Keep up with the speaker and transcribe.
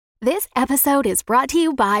This episode is brought to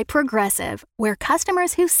you by Progressive, where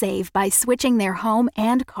customers who save by switching their home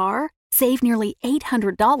and car save nearly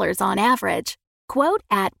 $800 on average. Quote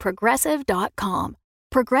at Progressive.com.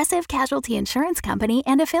 Progressive Casualty Insurance Company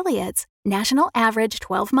and Affiliates. National average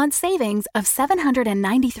 12-month savings of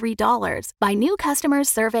 $793 by new customers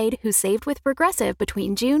surveyed who saved with Progressive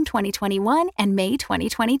between June 2021 and May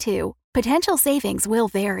 2022. Potential savings will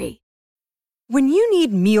vary. When you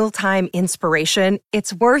need mealtime inspiration,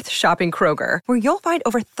 it's worth shopping Kroger, where you'll find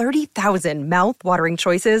over 30,000 mouth-watering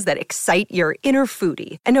choices that excite your inner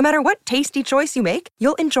foodie. And no matter what tasty choice you make,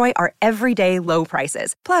 you'll enjoy our everyday low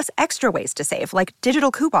prices, plus extra ways to save, like digital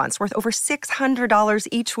coupons worth over $600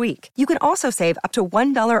 each week. You can also save up to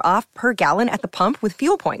 $1 off per gallon at the pump with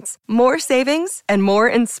fuel points. More savings and more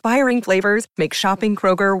inspiring flavors make shopping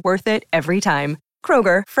Kroger worth it every time.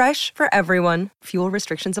 Kroger, fresh for everyone. Fuel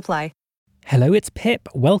restrictions apply. Hello, it's Pip,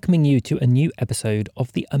 welcoming you to a new episode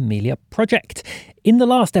of the Amelia Project. In the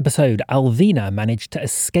last episode, Alvina managed to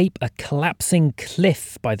escape a collapsing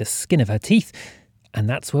cliff by the skin of her teeth, and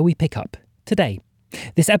that's where we pick up today.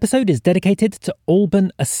 This episode is dedicated to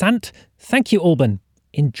Alban Asant. Thank you, Alban.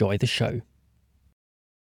 Enjoy the show.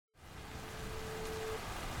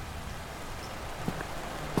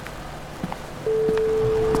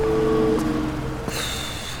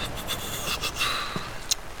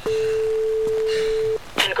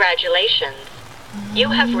 Congratulations. You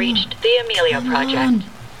have reached the Amelia Project.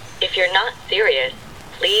 If you're not serious,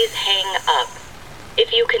 please hang up.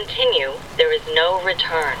 If you continue, there is no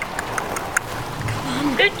return.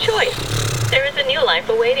 Good choice. There is a new life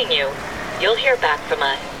awaiting you. You'll hear back from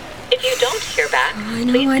us. If you don't hear back,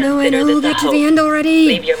 please consider this a Get to hoax. the end already.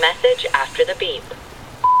 Leave your message after the beep.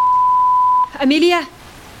 Amelia,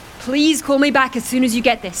 please call me back as soon as you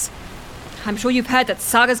get this. I'm sure you've heard that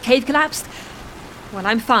Saga's cave collapsed. Well,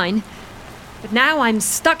 I'm fine. But now I'm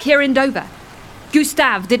stuck here in Dover.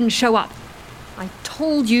 Gustav didn't show up. I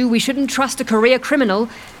told you we shouldn't trust a career criminal.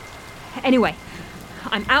 Anyway,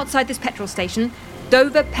 I'm outside this petrol station.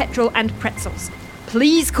 Dover Petrol and Pretzels.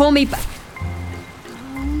 Please call me back.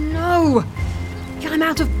 Oh, no. I'm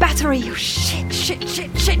out of battery. Oh, shit.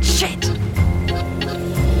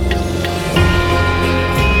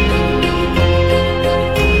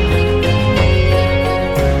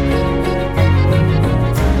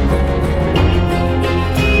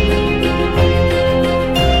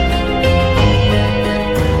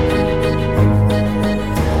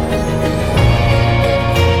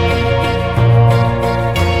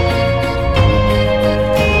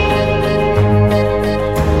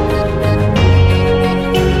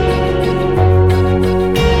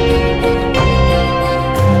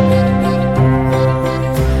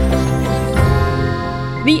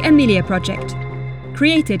 The Amelia Project,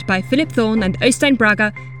 created by Philip Thorne and Øystein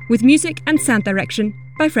Braga, with music and sound direction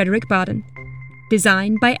by Frederick Barden.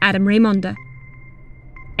 Design by Adam Raymonda.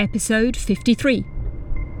 Episode 53.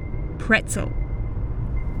 Pretzel.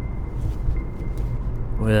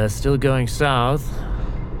 We're still going south.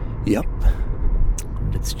 Yep.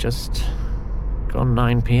 And it's just gone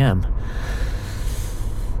 9 p.m.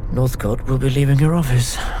 Northcott will be leaving her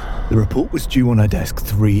office. The report was due on her desk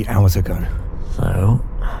 3 hours ago. So,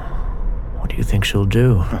 what do you think she'll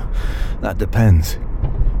do? That depends.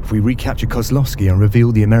 If we recapture Kozlowski and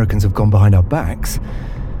reveal the Americans have gone behind our backs,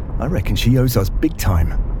 I reckon she owes us big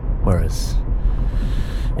time. Whereas,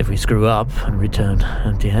 if we screw up and return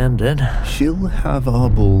empty-handed... She'll have our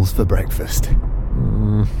balls for breakfast.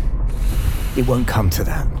 It won't come to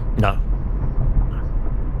that. No.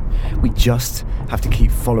 We just have to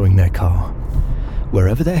keep following their car.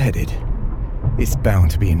 Wherever they're headed, it's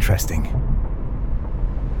bound to be interesting.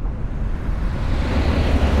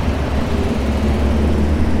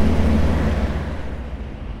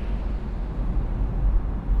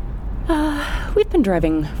 We've been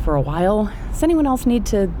driving for a while. Does anyone else need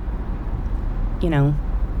to,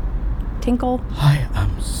 tinkle? I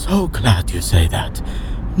am so glad you say that.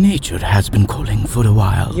 Nature has been calling for a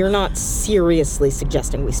while. You're not seriously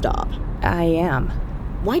suggesting we stop? I am.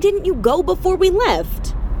 Why didn't you go before we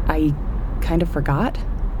left? I kind of forgot.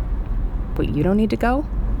 But you don't need to go?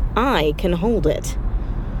 I can hold it.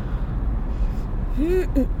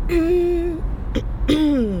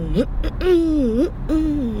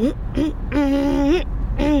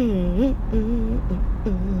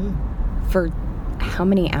 For how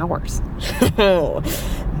many hours? Oh,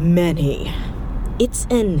 many. It's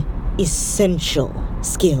an essential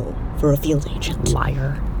skill for a field agent.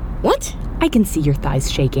 Liar. What? I can see your thighs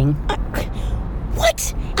shaking.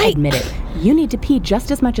 What? Admit it. You need to pee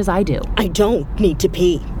just as much as I do. I don't need to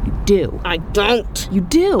pee. You do. I don't. You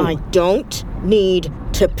do. I don't need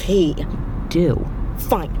to pee. You do.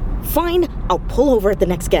 Fine. Fine, I'll pull over at the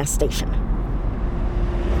next gas station.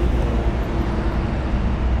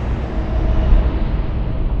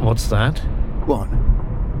 What's that? What?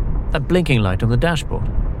 That blinking light on the dashboard.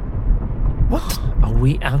 What? Are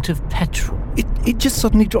we out of petrol? It just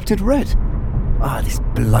suddenly dropped into red. Ah, this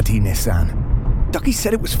bloody Nissan. Ducky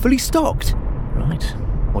said it was fully stocked. Right.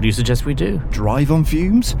 What do you suggest we do? Drive on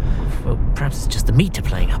fumes? Well, perhaps it's just the meter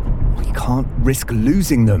playing up. We can't risk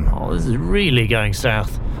losing them. Oh, this is really going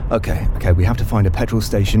south. Okay, we have to find a petrol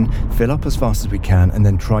station, fill up as fast as we can, and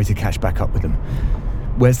then try to catch back up with them.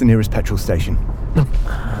 Where's the nearest petrol station?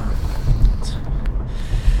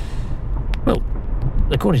 Well,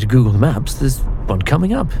 according to Google Maps, there's one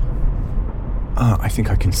coming up. Ah, I think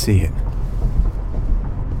I can see it.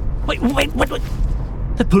 Wait.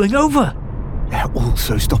 They're pulling over. They're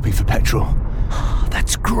also stopping for petrol.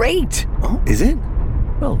 That's great. Oh, is it?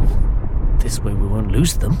 Well, this way we won't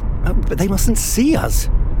lose them. But they mustn't see us.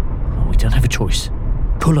 Oh, we don't have a choice.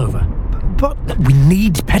 Pull over. But we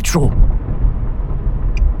need petrol.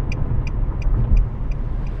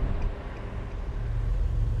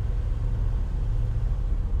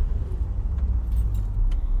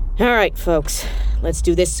 All right, folks. Let's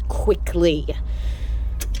do this quickly.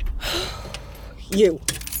 You,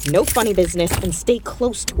 no funny business, and stay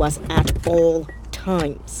close to us at all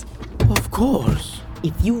times. Of course.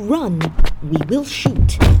 If you run, we will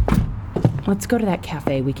shoot. Let's go to that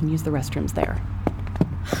cafe. We can use the restrooms there.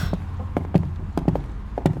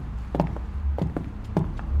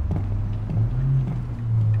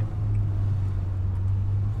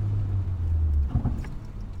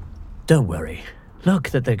 Don't worry. Look,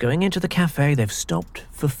 that they're going into the cafe. They've stopped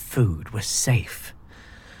for food. We're safe.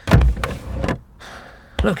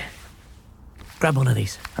 Look. Grab one of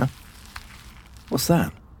these. Huh? What's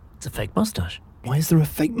that? It's a fake mustache. Why is there a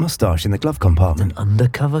fake mustache in the glove compartment? An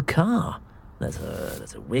undercover car. There's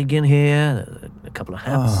a wig in here, a couple of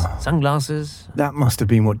hats, sunglasses. That must have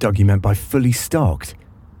been what Dougie meant by fully stocked.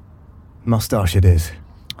 Mustache it is.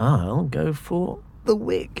 I'll go for the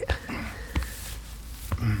wig.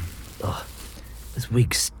 Oh, this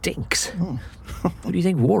wig stinks. Who do you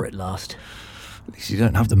think wore it last? At least you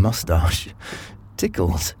don't have the mustache.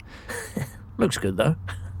 Tickles. Looks good, though.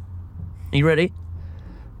 Are you ready?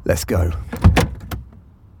 Let's go.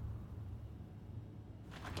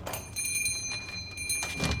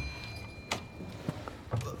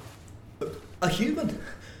 A human?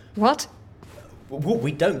 What? Well,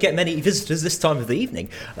 we don't get many visitors this time of the evening.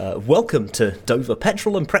 Welcome to Dover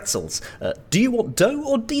Petrol and Pretzels. Do you want dough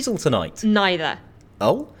or diesel tonight? Neither.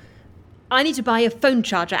 Oh? I need to buy a phone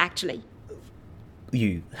charger, actually.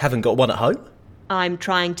 You haven't got one at home? I'm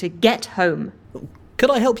trying to get home.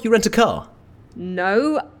 Could I help you rent a car?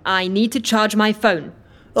 No, I need to charge my phone.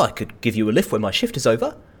 I could give you a lift when my shift is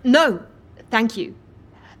over. No, thank you.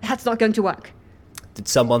 That's not going to work. Did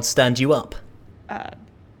someone stand you up?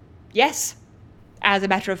 Yes. As a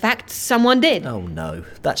matter of fact, someone did. Oh no,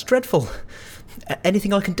 that's dreadful.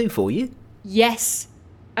 Anything I can do for you? Yes.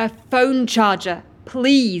 A phone charger,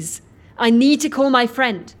 please. I need to call my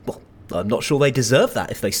friend. Well, I'm not sure they deserve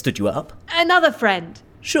that if they stood you up. Another friend.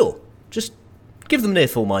 Sure, just give them an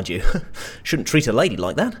earful, mind you. Shouldn't treat a lady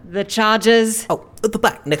like that. The chargers. Oh, at the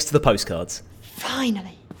back, next to the postcards.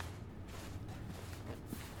 Finally.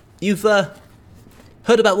 You've,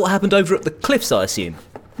 heard about what happened over at the cliffs, I assume?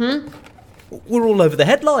 We're all over the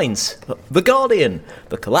headlines. The Guardian,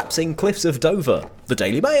 the collapsing cliffs of Dover, the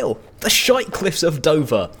Daily Mail, the shite cliffs of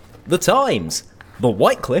Dover, the Times, the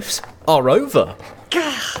White Cliffs are over.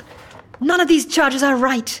 Gah, none of these chargers are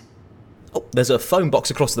right. Oh, there's a phone box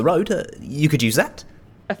across the road. You could use that.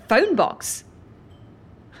 A phone box?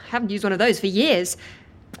 I haven't used one of those for years.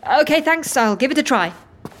 Okay, thanks. I'll give it a try.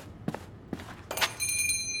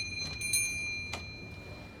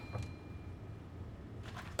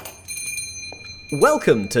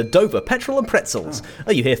 Welcome to Dover Petrol and Pretzels.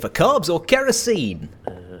 Are you here for carbs or kerosene?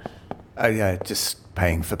 Yeah, just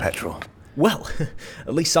paying for petrol. Well,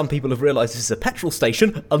 at least some people have realised this is a petrol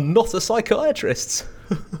station and not a psychiatrist's.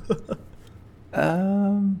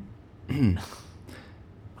 Oh,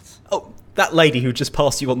 that lady who just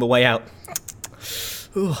passed you on the way out.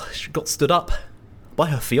 Oh, she got stood up by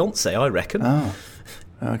her fiancé, I reckon. Oh,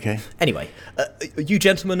 okay. Anyway, you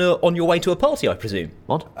gentlemen are on your way to a party, I presume.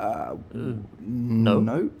 What?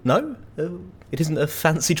 No. No? It isn't a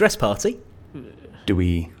fancy dress party? Do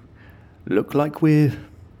we look like we're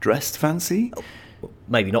dressed fancy? Oh, well,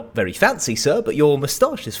 maybe not very fancy, sir, but your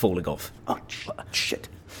moustache is falling off. Oh, shit.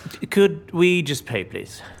 Could we just pay,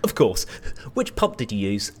 please? Of course. Which pump did you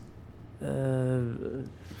use?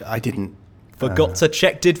 I didn't... Forgot to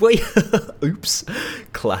check, did we? Oops.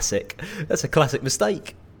 Classic. That's a classic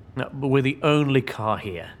mistake. No, but we're the only car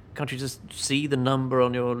here. Can't you just see the number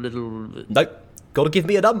on your little... Nope. Gotta give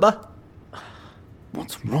me a number.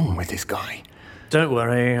 What's wrong with this guy? Don't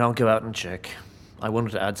worry, I'll go out and check. I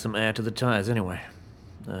wanted to add some air to the tyres anyway.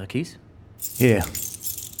 Keys? Here.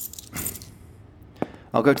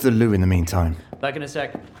 I'll go to the loo in the meantime. Back in a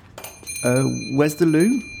sec. Where's the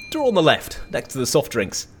loo? Door on the left, next to the soft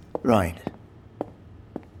drinks. Right.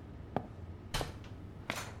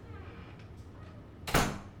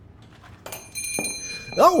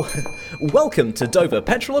 Oh, welcome to Dover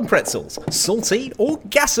Petrol and Pretzels. Saltine or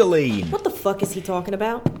gasoline? What the fuck is he talking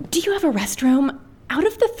about? Do you have a restroom? Out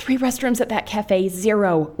of the 3 restrooms at that cafe,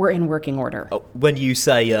 0 were in working order. Oh, when you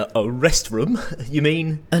say a restroom, you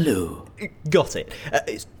mean... A loo. Got it.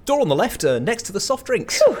 It's door on the left, next to the soft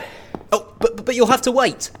drinks. Whew. Oh, but you'll have to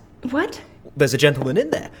wait. What? There's a gentleman in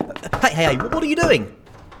there. Hey, what are you doing?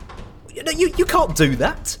 You can't do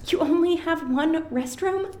that. You only have 1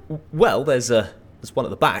 restroom? Well, there's one at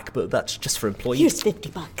the back, but that's just for employees. Here's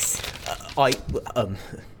 $50.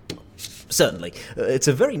 Certainly. It's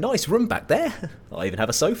a very nice room back there. I even have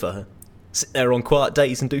a sofa. Sit there on quiet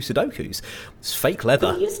days and do Sudokus. It's fake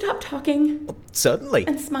leather. Will you stop talking? Certainly.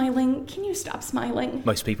 And smiling. Can you stop smiling?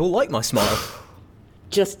 Most people like my smile.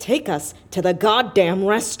 Just take us to the goddamn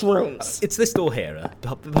restrooms. It's this door here,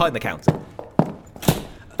 behind the counter.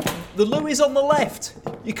 The loo is on the left.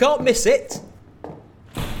 You can't miss it.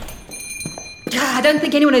 I don't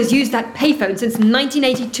think anyone has used that payphone since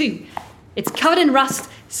 1982. It's covered in rust,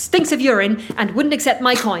 stinks of urine, and wouldn't accept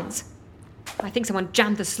my coins. I think someone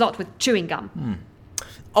jammed the slot with chewing gum.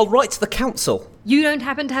 I'll write to the council. You don't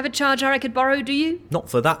happen to have a charger I could borrow, do you? Not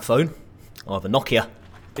for that phone. I have a Nokia.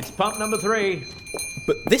 It's pump number 3.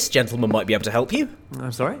 But this gentleman might be able to help you.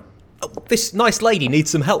 I'm sorry? Oh, this nice lady needs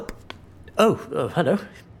some help. Oh, hello.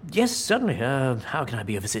 Yes, certainly. How can I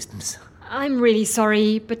be of assistance? I'm really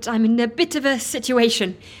sorry, but I'm in a bit of a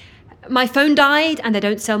situation. My phone died, and they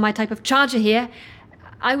don't sell my type of charger here.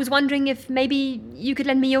 I was wondering if maybe you could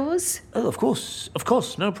lend me yours? Oh, of course,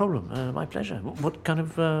 no problem. My pleasure. What kind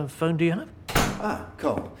of phone do you have? Ah,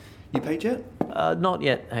 Cole. You paid yet? Not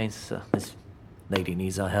yet, Haynes. This lady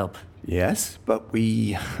needs our help. Yes, but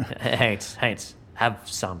we... Haynes, have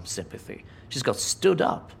some sympathy. She's got stood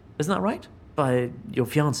up, isn't that right? By your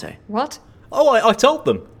fiancé. What? Oh, I told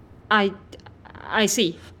them. I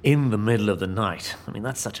see. In the middle of the night. I mean,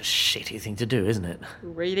 that's such a shitty thing to do, isn't it?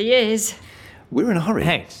 Really is. We're in a hurry.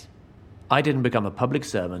 Haynes, I didn't become a public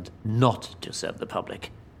servant not to serve the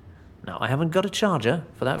public. Now, I haven't got a charger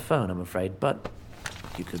for that phone, I'm afraid, but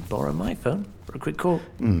you could borrow my phone for a quick call.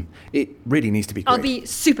 It really needs to be quick. I'll be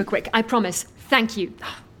super quick, I promise. Thank you.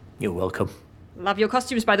 You're welcome. Love your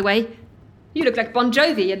costumes, by the way. You look like Bon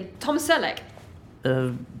Jovi and Tom Selleck.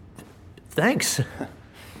 Thanks.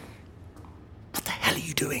 What the hell are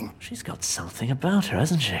you doing? She's got something about her,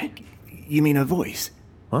 hasn't she? You mean her voice?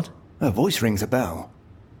 What? Her voice rings a bell.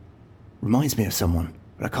 Reminds me of someone,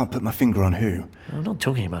 but I can't put my finger on who. I'm not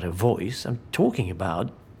talking about her voice. I'm talking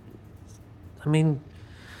about... I mean,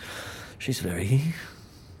 she's very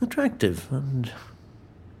attractive, and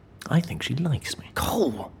I think she likes me.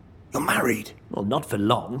 Cole, you're married. Well, not for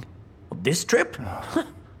long. This trip?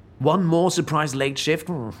 One more surprise late shift.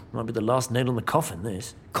 Might be the last nail in the coffin,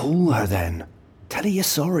 this. Call her then. Tell her you're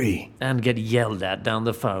sorry. And get yelled at down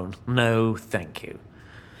the phone. No, thank you.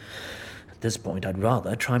 At this point, I'd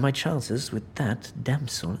rather try my chances with that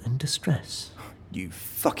damsel in distress. You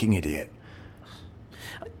fucking idiot.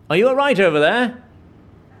 Are you all right over there?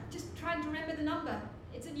 Just trying to remember the number.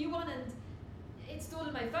 It's a new one, and it's stored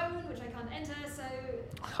in my phone, which I can't enter, so...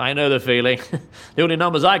 I know the feeling. The only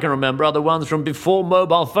numbers I can remember are the ones from before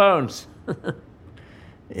mobile phones.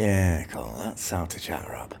 Yeah, Cole, that's how to chat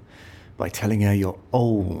her up. By telling her you're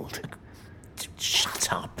old.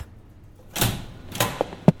 Shut up.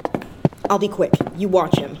 I'll be quick. You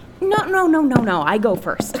watch him. No. I go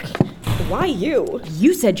first. Why you?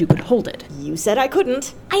 You said you could hold it. You said I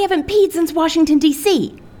couldn't. I haven't peed since Washington,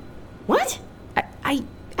 D.C. What? I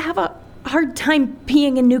have a hard time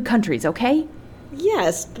peeing in new countries, okay?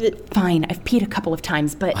 Yes, but... Fine, I've peed a couple of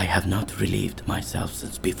times, but... I have not relieved myself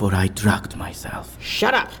since before I drugged myself.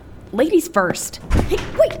 Shut up. Ladies first. Hey,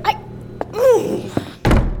 wait,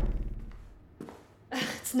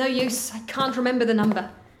 It's no use. I can't remember the number.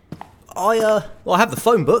 I have the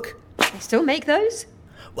phone book. They still make those?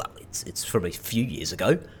 Well, it's from a few years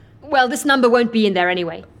ago. Well, this number won't be in there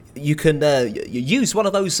anyway. You can use one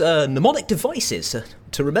of those mnemonic devices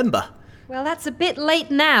to remember. Well, that's a bit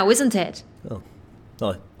late now, isn't it? Oh,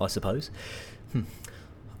 I suppose.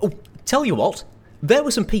 Oh, tell you what. There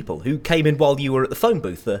were some people who came in while you were at the phone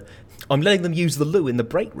booth. I'm letting them use the loo in the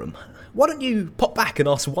break room. Why don't you pop back and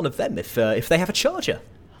ask one of them if they have a charger?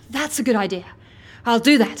 That's a good idea. I'll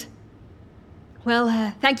do that.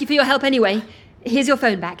 Well, thank you for your help anyway. Here's your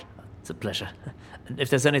phone back. It's a pleasure. And if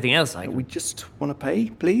there's anything else We just want to pay,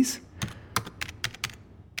 please?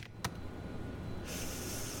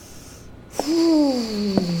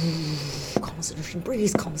 Calm as an ocean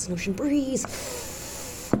breeze, calm as an ocean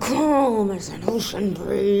breeze. Calm as an ocean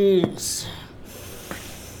breeze.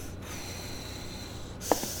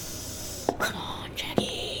 Come on,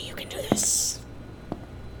 Jackie, you can do this.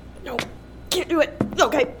 No, can't do it.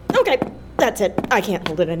 Okay, that's it. I can't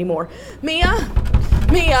hold it anymore. Mia!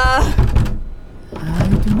 I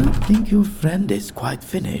do not think your friend is quite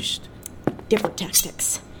finished. Different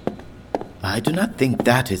tactics. I do not think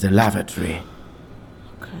that is a lavatory.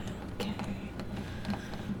 Okay.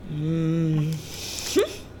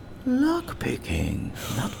 Lockpicking.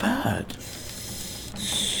 Not bad.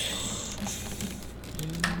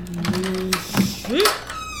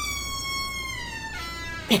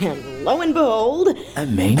 And lo and behold, A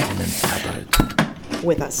maintenance cupboard.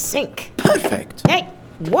 with a sink. Perfect. Hey,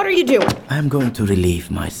 what are you doing? I'm going to relieve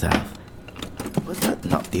myself. Was that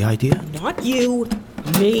not the idea? Not you,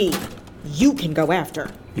 me. You can go after.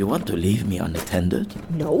 You want to leave me unattended?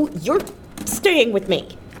 No, you're staying with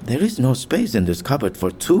me. There is no space in this cupboard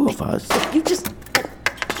for two of us. You just...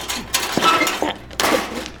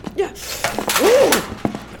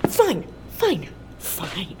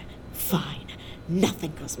 Fine.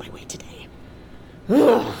 Nothing goes my way today.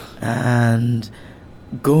 And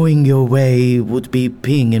going your way would be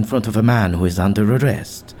peeing in front of a man who is under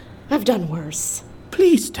arrest. I've done worse.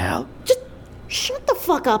 Please tell. Just shut the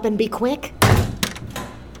fuck up and be quick.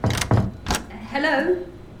 Hello?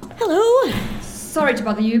 Hello? Sorry to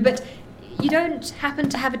bother you, but you don't happen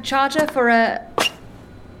to have a charger for a...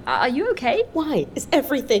 Are you okay? Why is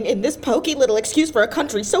everything in this pokey little excuse for a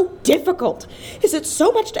country so difficult? Is it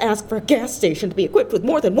so much to ask for a gas station to be equipped with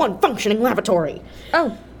more than one functioning lavatory?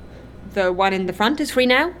 Oh, the one in the front is free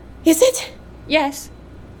now? Is it? Yes.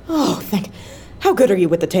 Oh, thank... How good are you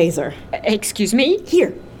with the taser? Excuse me?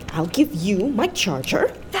 Here, I'll give you my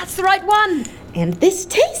charger. That's the right one! And this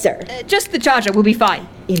taser. Just the charger will be fine.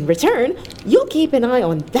 In return, you'll keep an eye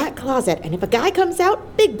on that closet, and if a guy comes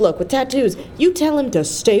out, big bloke with tattoos, you tell him to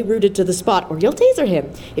stay rooted to the spot or you'll taser him.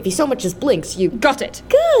 If he so much as blinks, you... Got it.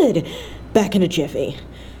 Good. Back in a jiffy.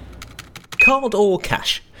 Card or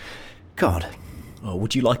cash? Card. Or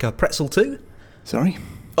would you like a pretzel too? Sorry?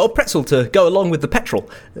 Oh, pretzel to go along with the petrol.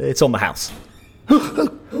 It's on the house.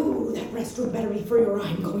 Ooh, that restroom better be free or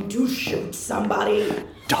I'm going to shoot somebody.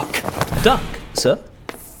 Duck. Duck, sir?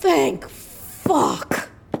 Thank fuck.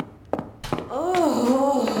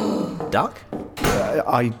 Oh. Duck?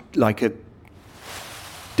 I like a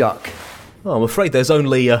duck. Oh, I'm afraid there's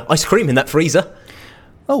only ice cream in that freezer.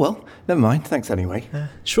 Oh well, never mind. Thanks anyway.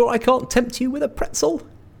 Sure I can't tempt you with a pretzel?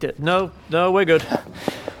 No, we're good.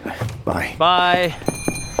 Bye. Bye.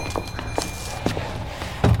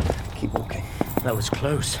 Keep walking. That was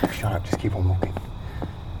close. Shut up, just keep on walking.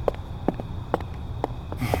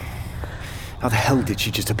 How the hell did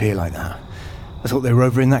she just appear like that? I thought they were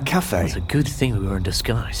over in that cafe. It's a good thing we were in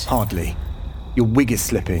disguise. Hardly. Your wig is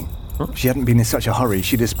slipping. Huh? If she hadn't been in such a hurry,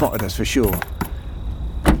 she'd have spotted us for sure.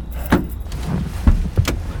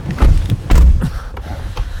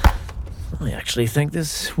 I actually think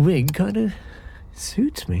this wig kind of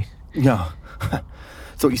suits me. Yeah.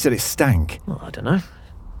 Thought you said it stank. Well, I don't know.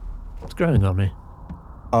 It's growing on me.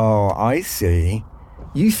 Oh, I see.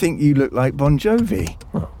 You think you look like Bon Jovi.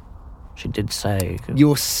 Well, she did say...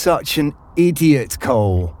 You're such an idiot,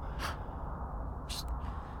 Cole.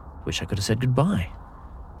 Wish I could have said goodbye.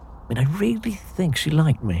 I mean, I really think she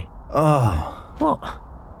liked me. Oh. What?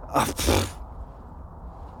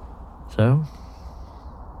 So,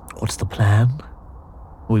 what's the plan?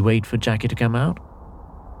 We wait for Jackie to come out?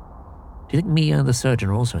 Do you think Mia and the surgeon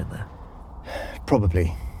are also in there?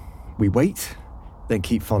 Probably. We wait, then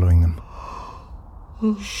keep following them.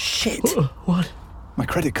 Shit. What? My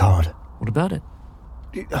credit card. What about it?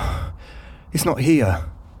 It's not here.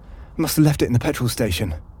 Must have left it in the petrol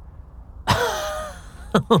station.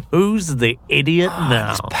 Who's the idiot I now?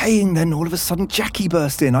 was paying, then all of a sudden Jackie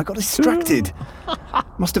burst in. I got distracted.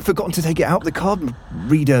 Must have forgotten to take it out the card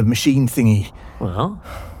reader machine thingy. Well,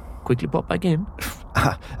 quickly pop back in.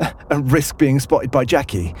 And risk being spotted by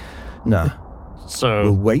Jackie. No. So...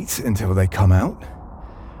 We'll wait until they come out.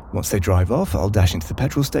 Once they drive off, I'll dash into the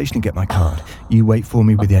petrol station and get my card. You wait for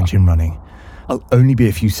me with the engine running. I'll only be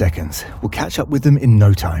a few seconds. We'll catch up with them in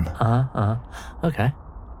no time. Okay.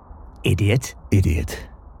 Idiot. Idiot.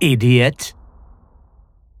 Idiot.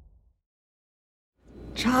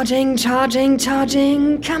 Charging. Come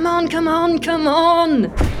on.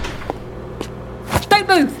 Don't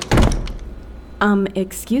move!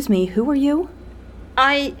 Excuse me, who are you?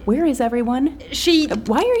 Where is everyone?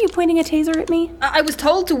 Why are you pointing a taser at me? I was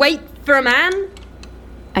told to wait for a man.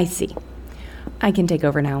 I see. I can take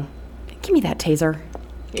over now. Give me that taser.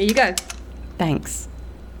 Here you go. Thanks.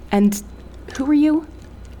 And who are you?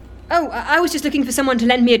 Oh, I was just looking for someone to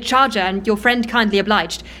lend me a charger, and your friend kindly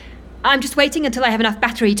obliged. I'm just waiting until I have enough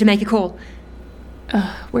battery to make a call.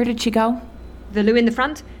 Where did she go? The loo in the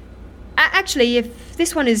front? Actually, if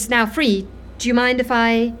this one is now free, do you mind if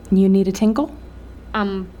I... You need a tinkle?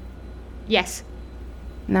 Yes.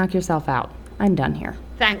 Knock yourself out. I'm done here.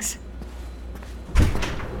 Thanks.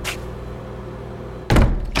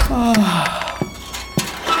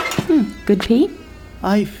 Good pee?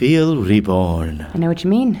 I feel reborn. I know what you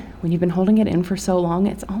mean. When you've been holding it in for so long,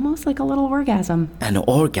 it's almost like a little orgasm. An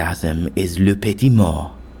orgasm is le petit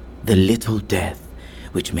mort, the little death,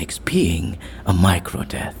 which makes peeing a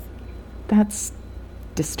micro-death. That's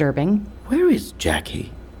disturbing. Where is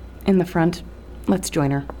Jackie? In the front. Let's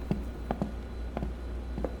join her.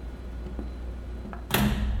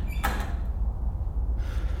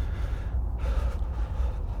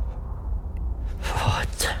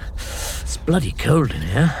 It's bloody cold in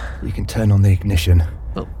here. You can turn on the ignition.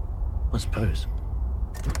 Oh, I suppose.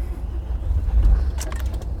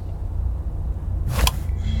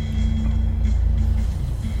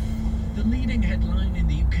 The leading headline in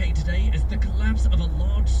the UK today is the collapse of a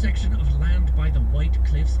large section of land by the White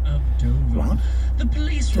Cliffs of Dover. What? The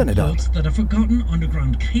police Turn it reports up. that a forgotten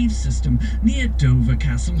underground cave system near Dover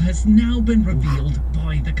Castle has now been revealed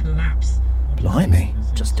by the collapse. Blimey.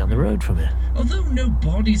 Just down the road from here. Although no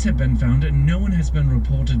bodies have been found and no one has been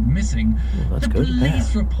reported missing, Well, that's the good,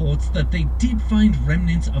 police yeah. reports that they did find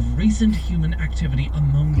remnants of recent human activity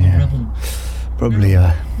among the Yeah. rubble. Probably a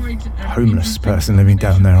homeless person living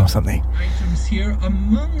down there or something. Items here.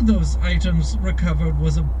 Among those items recovered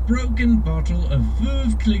was a broken bottle of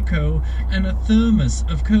Veuve Clicquot and a thermos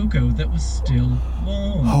of cocoa that was still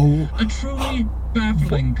warm. Oh. A truly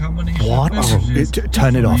baffling combination What? of beverages Oh,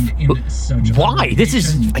 turn it to off. find in such a Why? This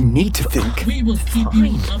is- location. I need to think. We will keep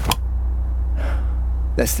you up.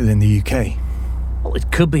 They're still in the UK. Well,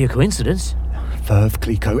 it could be a coincidence. Veuve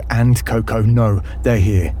Clicquot and Coco, no, they're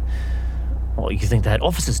here. Or you think they had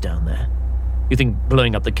officers down there? You think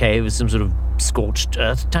blowing up the cave is some sort of scorched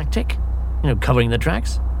earth tactic? You know, covering the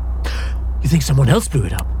tracks? You think someone else blew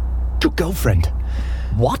it up? Your girlfriend.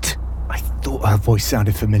 What? I thought her voice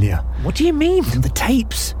sounded familiar. What do you mean? From the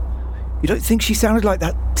tapes. You don't think she sounded like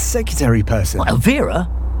that secretary person? What, Elvira?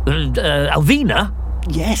 Alvina?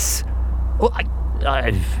 Yes. Well, I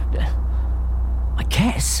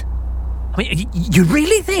guess. I mean, you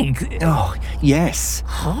really think? Oh, yes.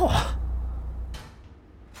 Oh.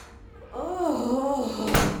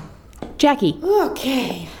 Jackie.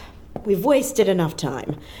 Okay. We've wasted enough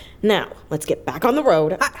time. Now, let's get back on the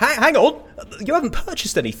road. Hang on! You haven't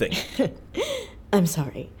purchased anything. I'm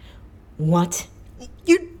sorry. What?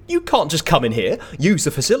 You can't just come in here, use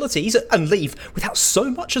the facilities, and leave without so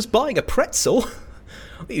much as buying a pretzel.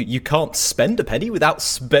 You can't spend a penny without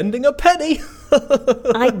spending a penny.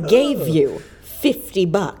 I gave you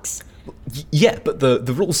 $50. Yeah, but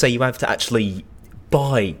the rules say you have to actually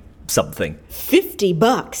buy something.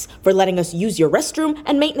 $50 for letting us use your restroom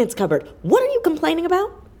and maintenance cupboard. What are you complaining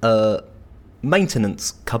about?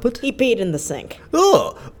 Maintenance cupboard? He peed in the sink.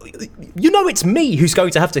 Ugh! You know it's me who's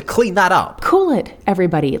going to have to clean that up. Cool it,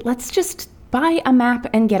 everybody. Let's just buy a map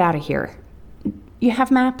and get out of here. You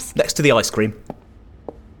have maps? Next to the ice cream.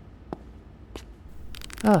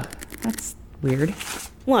 Oh, that's weird.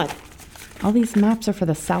 What? All these maps are for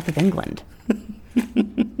the south of England.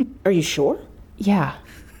 Are you sure? Yeah.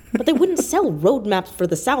 But they wouldn't sell road maps for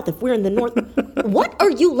the south if we're in the north. What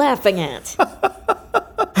are you laughing at?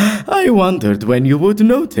 I wondered when you would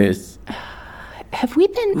notice. Have we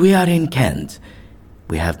been... We are in Kent.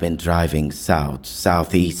 We have been driving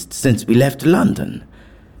southeast since we left London.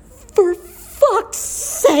 For fuck's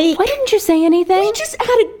sake! Why didn't you say anything? We just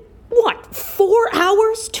added, 4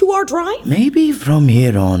 hours to our drive? Maybe from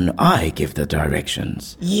here on, I give the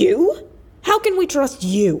directions. You? How can we trust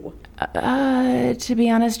you? To be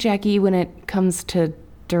honest, Jackie, when it comes to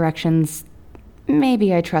directions,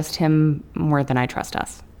 maybe I trust him more than I trust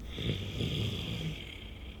us.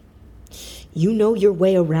 You know your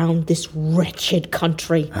way around this wretched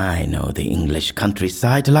country. I know the English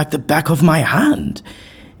countryside like the back of my hand.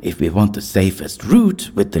 If we want the safest route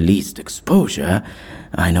with the least exposure,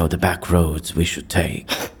 I know the back roads we should take.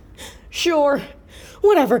 Sure.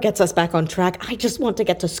 Whatever gets us back on track. I just want to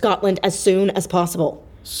get to Scotland as soon as possible.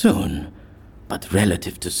 Soon. but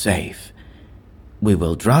relative to safe. We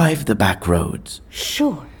will drive the back roads.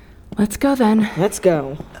 Sure. Let's go then. Let's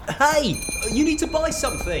go. Hey, you need to buy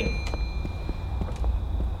something.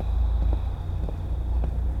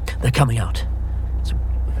 They're coming out. So,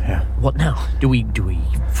 what now? Do we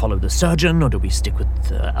follow the surgeon, or do we stick with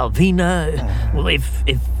Alvina? Well, if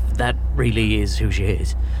that really is who she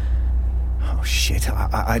is. Oh, shit.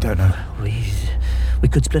 I don't know. We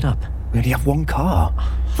could split up. We only have one car.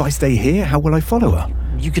 If I stay here, how will I follow her?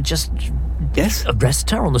 You could just... Yes? Arrest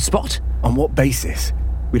her on the spot? On what basis?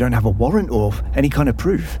 We don't have a warrant or any kind of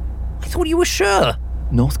proof. I thought you were sure.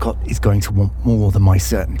 Northcott is going to want more than my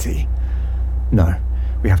certainty. No,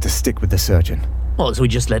 we have to stick with the surgeon. Well, so we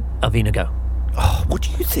just let Alvina go. Oh, what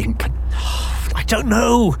do you think? I don't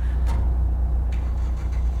know.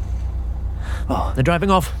 Oh, they're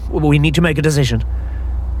driving off. We need to make a decision.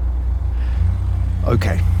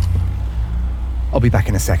 Okay. I'll be back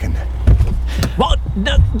in a second. What?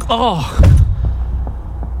 No. Oh.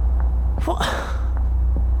 What?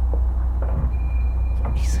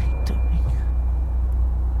 What is he doing?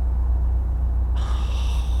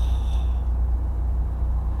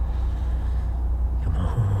 Come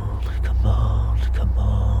on, come on, come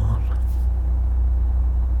on.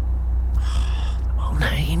 Oh,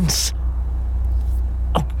 names.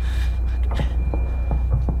 Oh.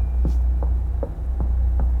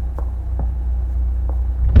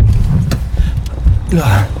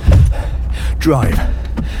 Drive.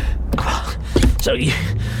 So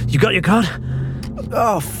you got your card?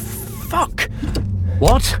 Oh, fuck.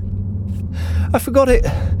 What? I forgot it.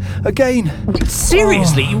 Again.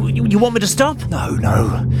 Seriously? You want me to stop? No.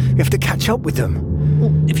 We have to catch up with them.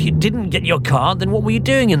 Well, if you didn't get your card, then what were you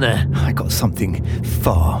doing in there? I got something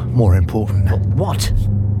far more important. What?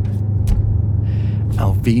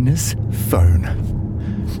 Alvina's phone.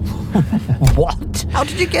 What? How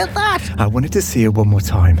did you get that? I wanted to see her one more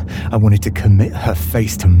time. I wanted to commit her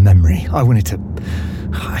face to memory. I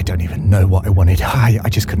don't even know what I wanted. I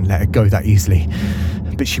just couldn't let her go that easily.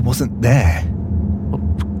 But she wasn't there.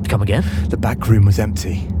 Come again? The back room was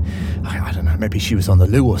empty. I don't know, maybe she was on the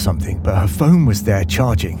loo or something, but her phone was there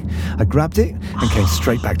charging. I grabbed it and came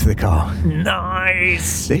straight back to the car.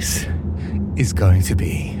 Nice! This is going to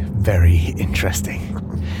be very interesting.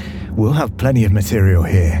 We'll have plenty of material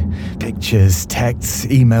here. Pictures, texts,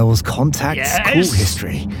 emails, contacts, yes. Call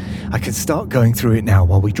history. I can start going through it now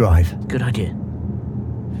while we drive. Good idea.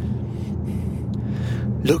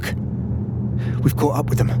 Look, we've caught up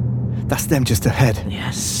with them. That's them just ahead.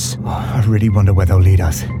 Yes. Oh, I really wonder where they'll lead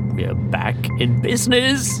us. We're back in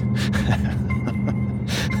business.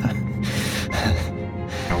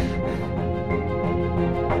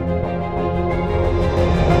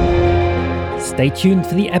 Stay tuned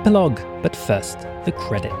for the epilogue, but first, the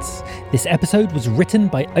credits. This episode was written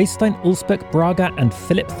by Øystein Ulsberg Braga and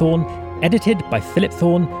Philip Thorne, edited by Philip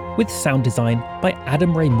Thorne, with sound design by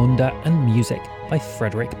Adam Raymunda and music by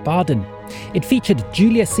Frederick Barden. It featured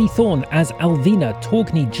Julia C. Thorne as Alvina,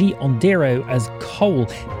 Torgny G. Ondero as Cole,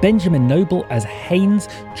 Benjamin Noble as Haynes,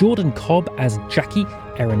 Jordan Cobb as Jackie,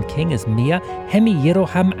 Erin King as Mia, Hemi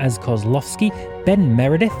Yeroham as Kozlovsky, Ben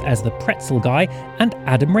Meredith as the Pretzel guy, and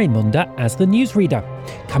Adam Raymunda as the newsreader.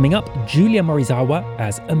 Coming up, Julia Morizawa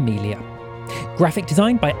as Amelia. Graphic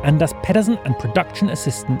design by Anders Pedersen and production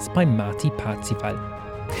assistance by Marty Parzival.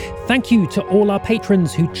 Thank you to all our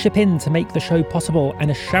patrons who chip in to make the show possible, and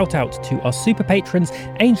a shout out to our super patrons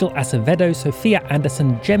Angel Acevedo, Sophia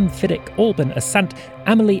Anderson, Jem Fiddick, Alban Asant,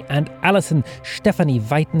 Amelie and Alison, Stephanie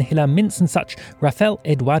Weitenhiller Minzensuch, Rafael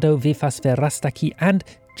Eduardo Vifas Verastaki and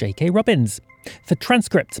J.K. Robbins. For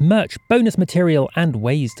transcripts, merch, bonus material and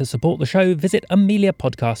ways to support the show, visit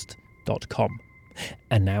ameliapodcast.com.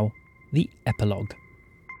 And now, the epilogue.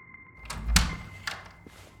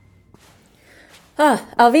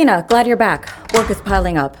 Alvina, glad you're back. Work is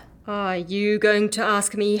piling up. Are you going to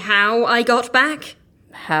ask me how I got back?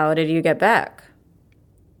 How did you get back?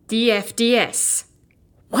 DFDS.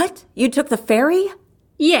 What? You took the ferry?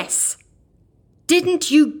 Yes.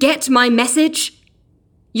 Didn't you get my message?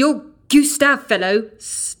 Your Gustav fellow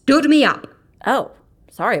stood me up. Oh,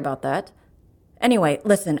 sorry about that. Anyway,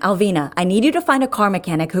 listen, Alvina, I need you to find a car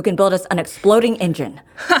mechanic who can build us an exploding engine.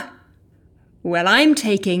 Ha! Well, I'm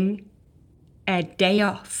taking a day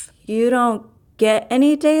off. You don't get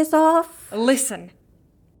any days off? Listen.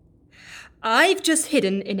 I've just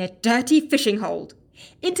hidden in a dirty fishing hold,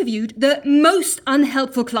 interviewed the most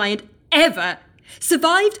unhelpful client ever,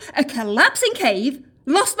 survived a collapsing cave,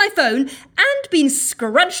 lost my phone, and been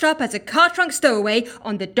scrunched up as a car trunk stowaway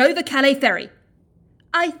on the Dover-Calais ferry.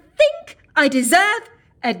 I think I deserve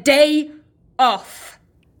a day off.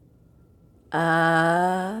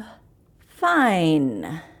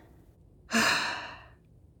 Fine.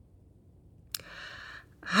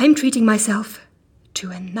 I'm treating myself to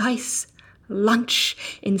a nice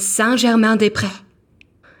lunch in Saint-Germain-des-Prés.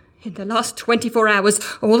 In the last 24 hours,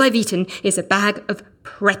 all I've eaten is a bag of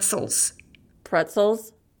pretzels.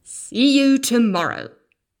 Pretzels? See you tomorrow.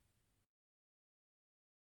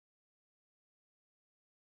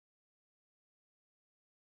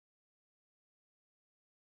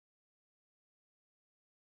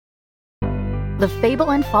 The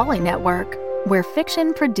Fable and Folly Network, where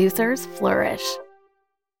fiction producers flourish.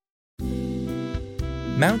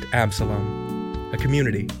 Mount Absalom, a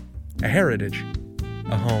community, a heritage,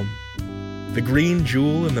 a home. The green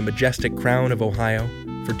jewel in the majestic crown of Ohio,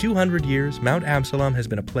 for 200 years, Mount Absalom has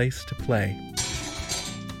been a place to play.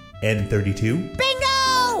 N32.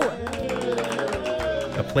 Bingo!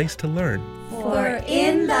 A place to learn. For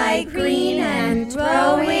in thy green and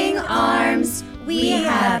growing arms, we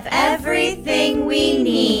have everything we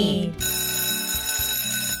need.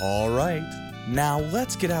 All right, now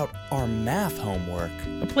let's get out our math homework.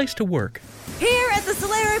 A place to work. Here at the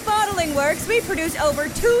Solari Bottling Works, we produce over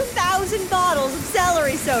 2,000 bottles of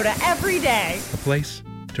celery soda every day. A place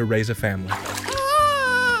to raise a family.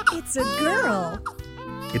 It's a girl.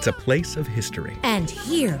 It's a place of history. And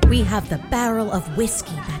here we have the barrel of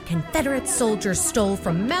whiskey that Confederate soldiers stole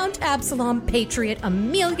from Mount Absalom patriot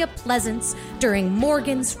Amelia Pleasance during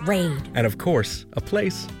Morgan's raid. And of course, a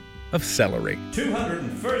place of celery.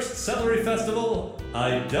 201st Celery Festival,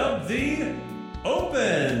 I dub thee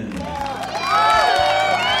Open!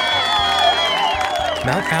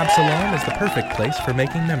 Mount Absalom is the perfect place for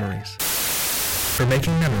making memories. For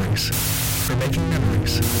making memories. For making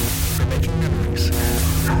memories. For making memories.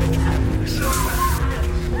 For making memories.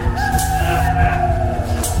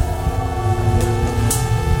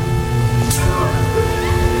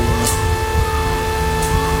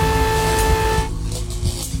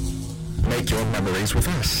 Make your memories with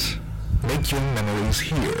us. Make your memories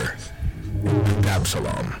here in Mount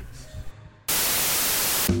Absalom.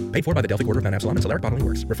 Paid for by the Delphic Order of Mount Absalom and Solaric Bottling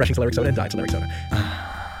Works. Refreshing Solaric Soda and Diet Solaric Soda.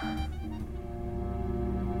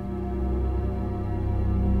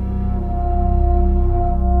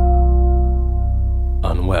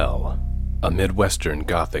 Unwell, a Midwestern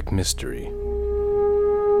Gothic mystery.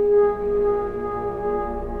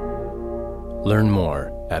 Learn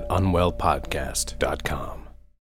more at unwellpodcast.com.